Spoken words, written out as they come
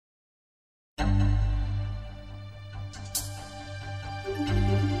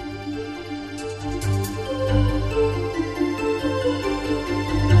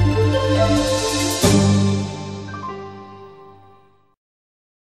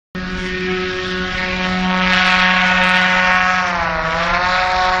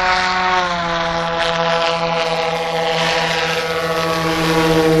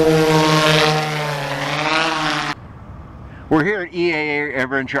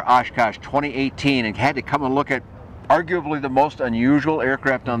AirVenture Oshkosh 2018 and had to come and look at arguably the most unusual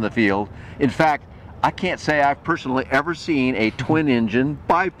aircraft on the field. In fact, I can't say I've personally ever seen a twin-engine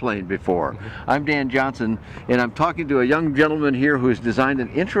biplane before. I'm Dan Johnson, and I'm talking to a young gentleman here who has designed an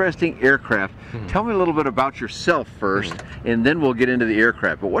interesting aircraft. Tell me a little bit about yourself first, and then we'll get into the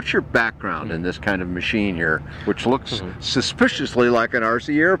aircraft. But what's your background in this kind of machine here, which looks suspiciously like an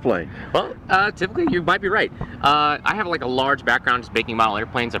RC airplane? Well, typically you might be right. I have like a large background just making model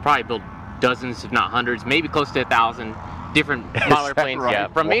airplanes. I probably built dozens, if not hundreds, maybe close to 1,000 different model airplanes. Right? Yeah,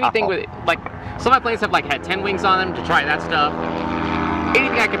 from anything with like some of my planes have like had 10 wings on them to try that stuff.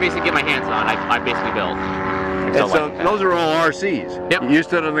 Anything I could basically get my hands on, I basically built. And so those are all RCs. Yep. You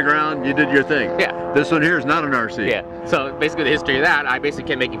stood on the ground, you did your thing. Yeah. This one here is not an RC. Yeah. So basically the history of that, I basically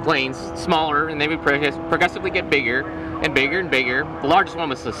kept making planes smaller, and they would progressively get bigger and bigger and bigger. The largest one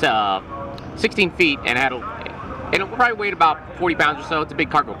was 16 feet and it probably weighed about 40 pounds or so. It's a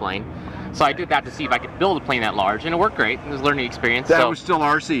big cargo plane. So I did that to see if I could build a plane that large, and it worked great. It was a learning experience. That was still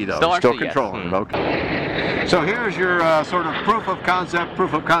RC though, still controlling. Yes. Okay. So here's your sort of proof of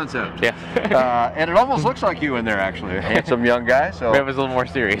concept. Yeah. And it almost looks like you in there, actually. A handsome young guy. So it was a little more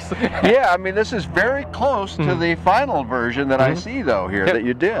serious. Yeah, I mean, this is very close to the final version that I see though here that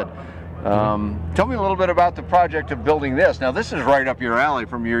you did. Tell me a little bit about the project of building this. Now, this is right up your alley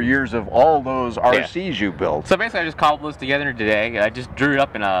from your years of all those RCs you built. So basically, I just cobbled those together today. I just drew it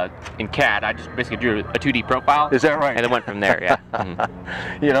up in CAD. I just basically drew a 2D profile. Is that right? And then went from there. Yeah.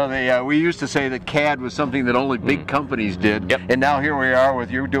 You know, we used to say that CAD was something that only big companies did. Yep. And now here we are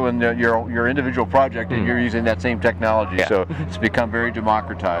with you doing your individual project, and you're using that same technology. Yeah. So it's become very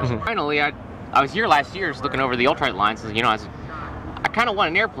democratized. Finally, I was here last year, just looking over the Ultralight lines. You know, I kind of want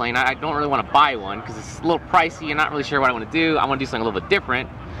an airplane. I don't really want to buy one because it's a little pricey. I'm not really sure what I want to do. I want to do something a little bit different.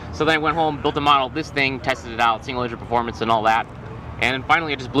 So then I went home, built a model of this thing, tested it out, single engine performance and all that. And then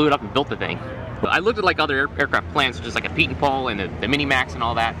finally I just blew it up and built the thing. I looked at like other aircraft plans, such as like a Pete and Pole and the Mini-Max and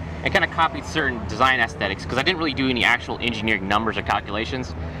all that, and kind of copied certain design aesthetics because I didn't really do any actual engineering numbers or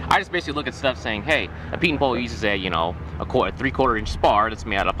calculations. I just basically look at stuff saying, hey, a Pete and Pole uses a, you know, a 3/4 inch spar that's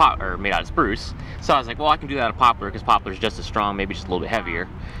made out of spruce. So I was like, well, I can do that out of poplar because poplar is just as strong, maybe just a little bit heavier,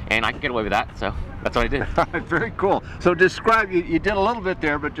 and I can get away with that. So that's what I did. Very cool. So describe, you did a little bit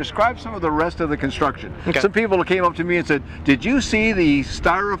there, but describe some of the rest of the construction. Okay. Some people came up to me and said, did you see the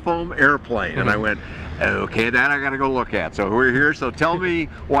styrofoam airplane? And I went, okay, that I got to go look at. So we're here. So tell me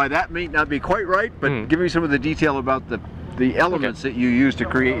why that may not be quite right, but give me some of the detail about the elements that you use to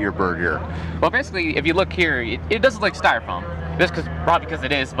create your bird here. Well, basically, if you look here, it does look like styrofoam. That's probably because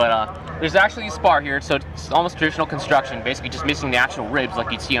it is, but there's actually a spar here, so it's almost traditional construction, basically just missing the actual ribs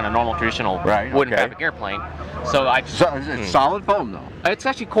like you'd see on a normal traditional wooden fabric airplane. So it's solid foam though? It's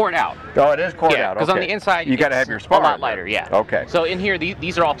actually cored out. Oh, it is cored out. Because on the inside, you got to have your spar. A lot lighter, yeah. Okay. So in here,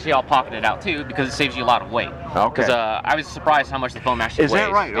 these are actually all pocketed out too, because it saves you a lot of weight. Okay. Because I was surprised how much the foam actually weighs. Is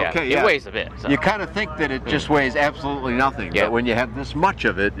that right? Okay, yeah. It weighs a bit. So. You kind of think that it just weighs absolutely nothing, but when you have this much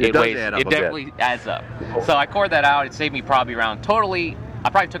of it, it does add up a bit. It definitely adds up. So I cored that out. It saved me probably around I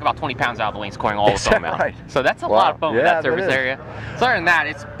probably took about 20 pounds out of the wings, coring all the foam out. Right? So that's a lot of foam in that surface area. So other than that,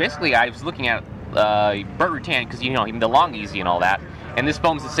 it's basically, I was looking at bird rattan, because you know, even the long easy and all that, and this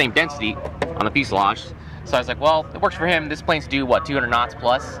foam's the same density on the fuselage. So I was like, well, it works for him. This plane's do what, 200 knots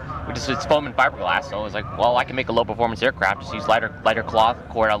plus, which is it's foam and fiberglass. So I was like, well, I can make a low performance aircraft, just use lighter cloth,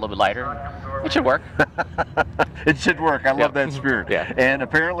 core it out a little bit lighter. It should work. It should work. I love that spirit. Yeah. And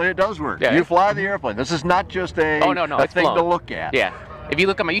apparently it does work. Yeah. You fly the airplane. This is not just a thing to look at. Yeah. If you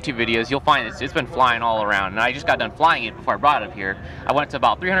look at my YouTube videos, you'll find it's been flying all around. And I just got done flying it before I brought it up here. I went to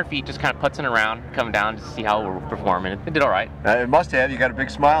about 300 feet, just kind of putzing around, coming down to see how it will perform, and it did all right. It must have. You got a big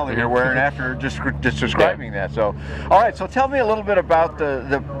smile that you're wearing after just describing that. So, all right. So tell me a little bit about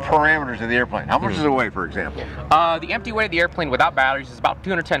the parameters of the airplane. How much does it weigh, for example? The empty weight of the airplane without batteries is about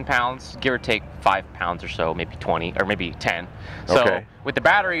 210 pounds, give or take 5 pounds or so, maybe 20 or maybe 10. So with the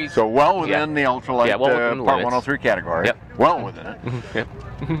batteries, so well within the ultralight Part 103 category. Yep. Well within it. Yep.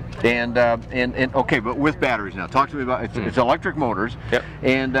 And okay, but with batteries now. Talk to me about it's electric motors. Yep.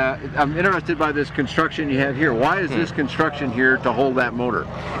 And I'm interested by this construction you have here. Why is this construction here to hold that motor?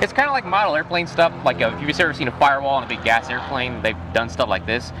 It's kind of like model airplane stuff. Like if you've ever seen a firewall on a big gas airplane, they've done stuff like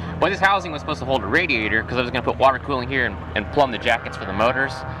this. But this housing was supposed to hold a radiator because I was going to put water cooling here and plumb the jackets for the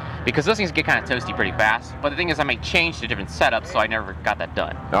motors, because those things get kind of toasty pretty fast. But the thing is, I make change to different setups, so I never got that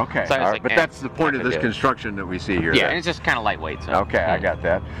done. Okay. So like, but that's the point of this construction that we see here. Yeah, and it's just kind of lightweight. So. Okay, I got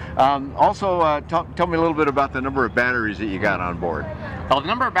that. Also, tell me a little bit about the number of batteries that you got on board. Well, the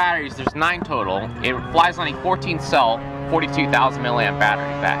number of batteries, there's 9 total. It flies on a 14-cell, 42,000 milliamp battery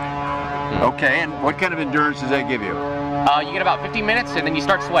pack. Okay, and what kind of endurance does that give you? You get about 15 minutes and then you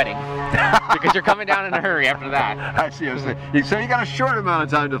start sweating because you're coming down in a hurry after that. I see. So you got a short amount of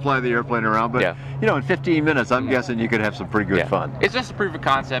time to fly the airplane around, but you know, in 15 minutes, I'm guessing you could have some pretty good fun. It's just a proof of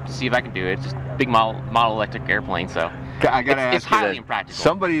concept to see if I can do it. It's just a big model electric airplane, so I gotta ask it's highly impractical.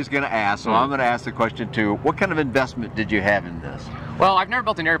 Somebody's going to ask, so I'm going to ask the question too. What kind of investment did you have in this? Well, I've never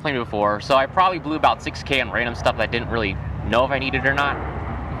built an airplane before, so I probably blew about $6K on random stuff that I didn't really know if I needed or not.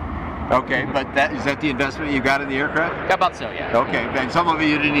 Okay, but is that the investment you got in the aircraft? Yeah, about so, yeah. Okay, and some of it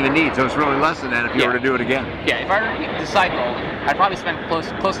you didn't even need, so it's really less than that if you were to do it again. Yeah, if I were to decide, I'd probably spend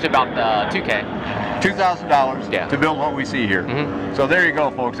close to about $2K. $2,000 to build what we see here. So there you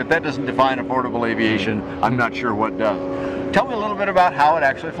go, folks. If that doesn't define affordable aviation, I'm not sure what does. Tell me a little bit about how it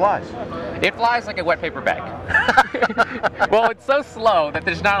actually flies. It flies like a wet paper bag. Well, it's so slow that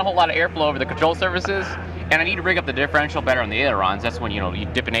there's not a whole lot of airflow over the control surfaces, and I need to rig up the differential better on the ailerons. That's when, you know, you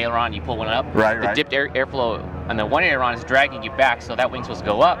dip an aileron, you pull one up. Right. The dipped airflow on the one aileron is dragging you back, so that wing's supposed to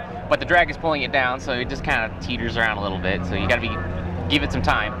go up, but the drag is pulling it down, so it just kind of teeters around a little bit, so you got to give it some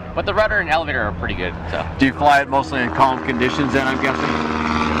time. But the rudder and elevator are pretty good. So. Do you fly it mostly in calm conditions then, I'm guessing?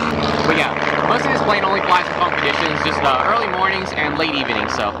 But yeah, most of this plane only flies in calm conditions, just early mornings and late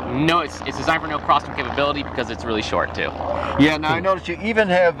evenings. So no, it's designed for no crosswind capability because it's really short too. Yeah, now I noticed you even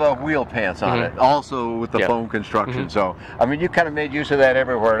have wheel pants on it, also with the foam construction. So I mean, you kind of made use of that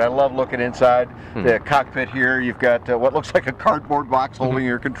everywhere, and I love looking inside the cockpit here. You've got what looks like a cardboard box holding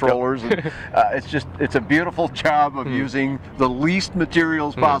your controllers. And, it's a beautiful job of using the least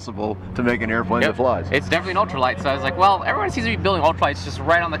materials possible to make an airplane that flies. It's definitely an ultralight. So I was like, well, everyone seems to be building ultralights just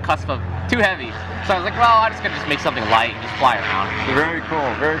right on the cusp of too heavy. So I was like, well, I'm just gonna make something light and just fly around. Very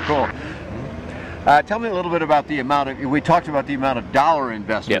cool, very cool. Tell me a little bit about the amount of, we talked about the amount of dollar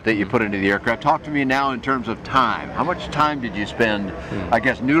investment that you put into the aircraft. Talk to me now in terms of time. How much time did you spend, I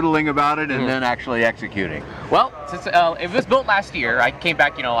guess, noodling about it and then actually executing? Well, since it was built last year, I came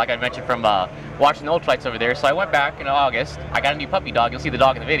back, you know, like I mentioned, from watching the ultralights over there. So I went back in August. I got a new puppy dog. You'll see the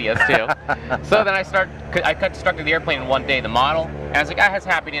dog in the videos too. So then I constructed the airplane in one day, the model. And I was like, I was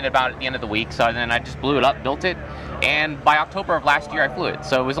happy in about at the end of the week. So then I just blew it up, built it. And by October of last year, I flew it.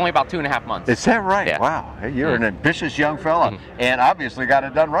 So it was only about 2.5 months. Is that right? Yeah. Wow. Hey, you're an ambitious young fella and obviously got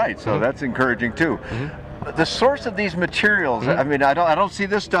it done right. So that's encouraging too. The source of these materials, I mean, I don't see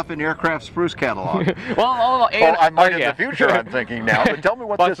this stuff in Aircraft Spruce catalog. well, I might in the future, I'm thinking now. But tell me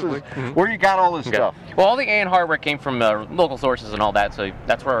what this is, where you got all this stuff. Well, all the AN hardware came from local sources and all that, so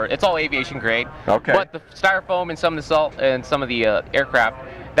that's where it's all aviation grade. Okay. But the styrofoam and some of the salt and some of the aircraft,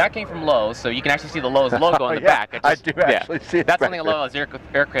 that came from Lowe, so you can actually see the Lowe's logo on the back. I do actually see it. That's one thing that Lowe's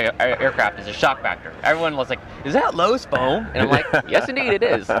aircraft is a shock factor. Everyone was like, is that Lowe's foam? And I'm like, yes indeed it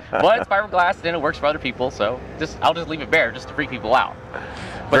is. But it's fiberglass and it works for other people, so I'll just leave it bare just to freak people out.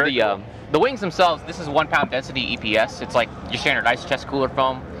 But the wings themselves, this is 1 pound density EPS. It's like your standard ice chest cooler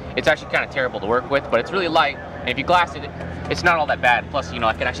foam. It's actually kind of terrible to work with, but it's really light, and if you glass it, it's not all that bad. Plus, you know,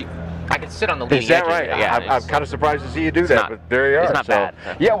 I can sit on the leading edge. Is that right? Yeah, I'm kind of surprised to see you do that, but there you are. It's not bad.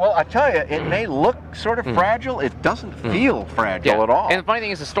 Yeah, well, I tell you, it may look sort of fragile. It doesn't feel fragile at all. And the funny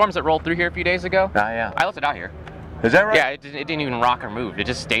thing is, the storms that rolled through here a few days ago, I left it out here. Is that right? Yeah, it didn't even rock or move. It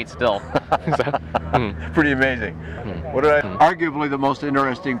just stayed still. Pretty amazing. Arguably the most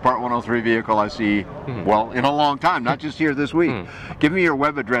interesting Part 103 vehicle I see, well, in a long time, not just here this week. Give me your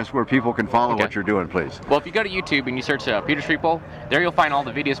web address where people can follow what you're doing, please. Well, if you go to YouTube and you search Peter Sripol, there you'll find all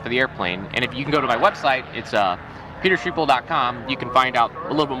the videos for the airplane. And if you can go to my website, it's petersripol.com. You can find out a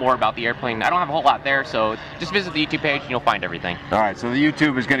little bit more about the airplane. I don't have a whole lot there, so just visit the YouTube page and you'll find everything. All right, so the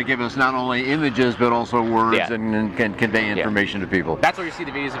YouTube is going to give us not only images but also words and can convey information to people. That's where you see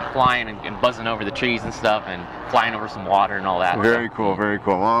the videos of flying and buzzing over the trees and stuff and flying over some water and all that. Very cool, very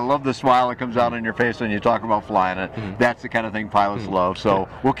cool. Well, I love the smile that comes out on your face when you talk about flying it. That's the kind of thing pilots love. So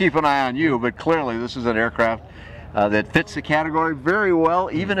we'll keep an eye on you, but clearly this is an aircraft that fits the category very well,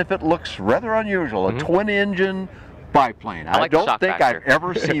 even if it looks rather unusual. A twin-engine biplane. I don't think I've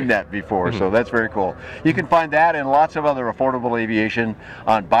ever seen that before, so that's very cool. You can find that and lots of other affordable aviation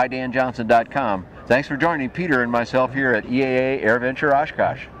on BuyDanJohnson.com. Thanks for joining Peter and myself here at EAA AirVenture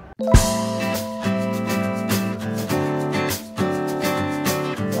Oshkosh.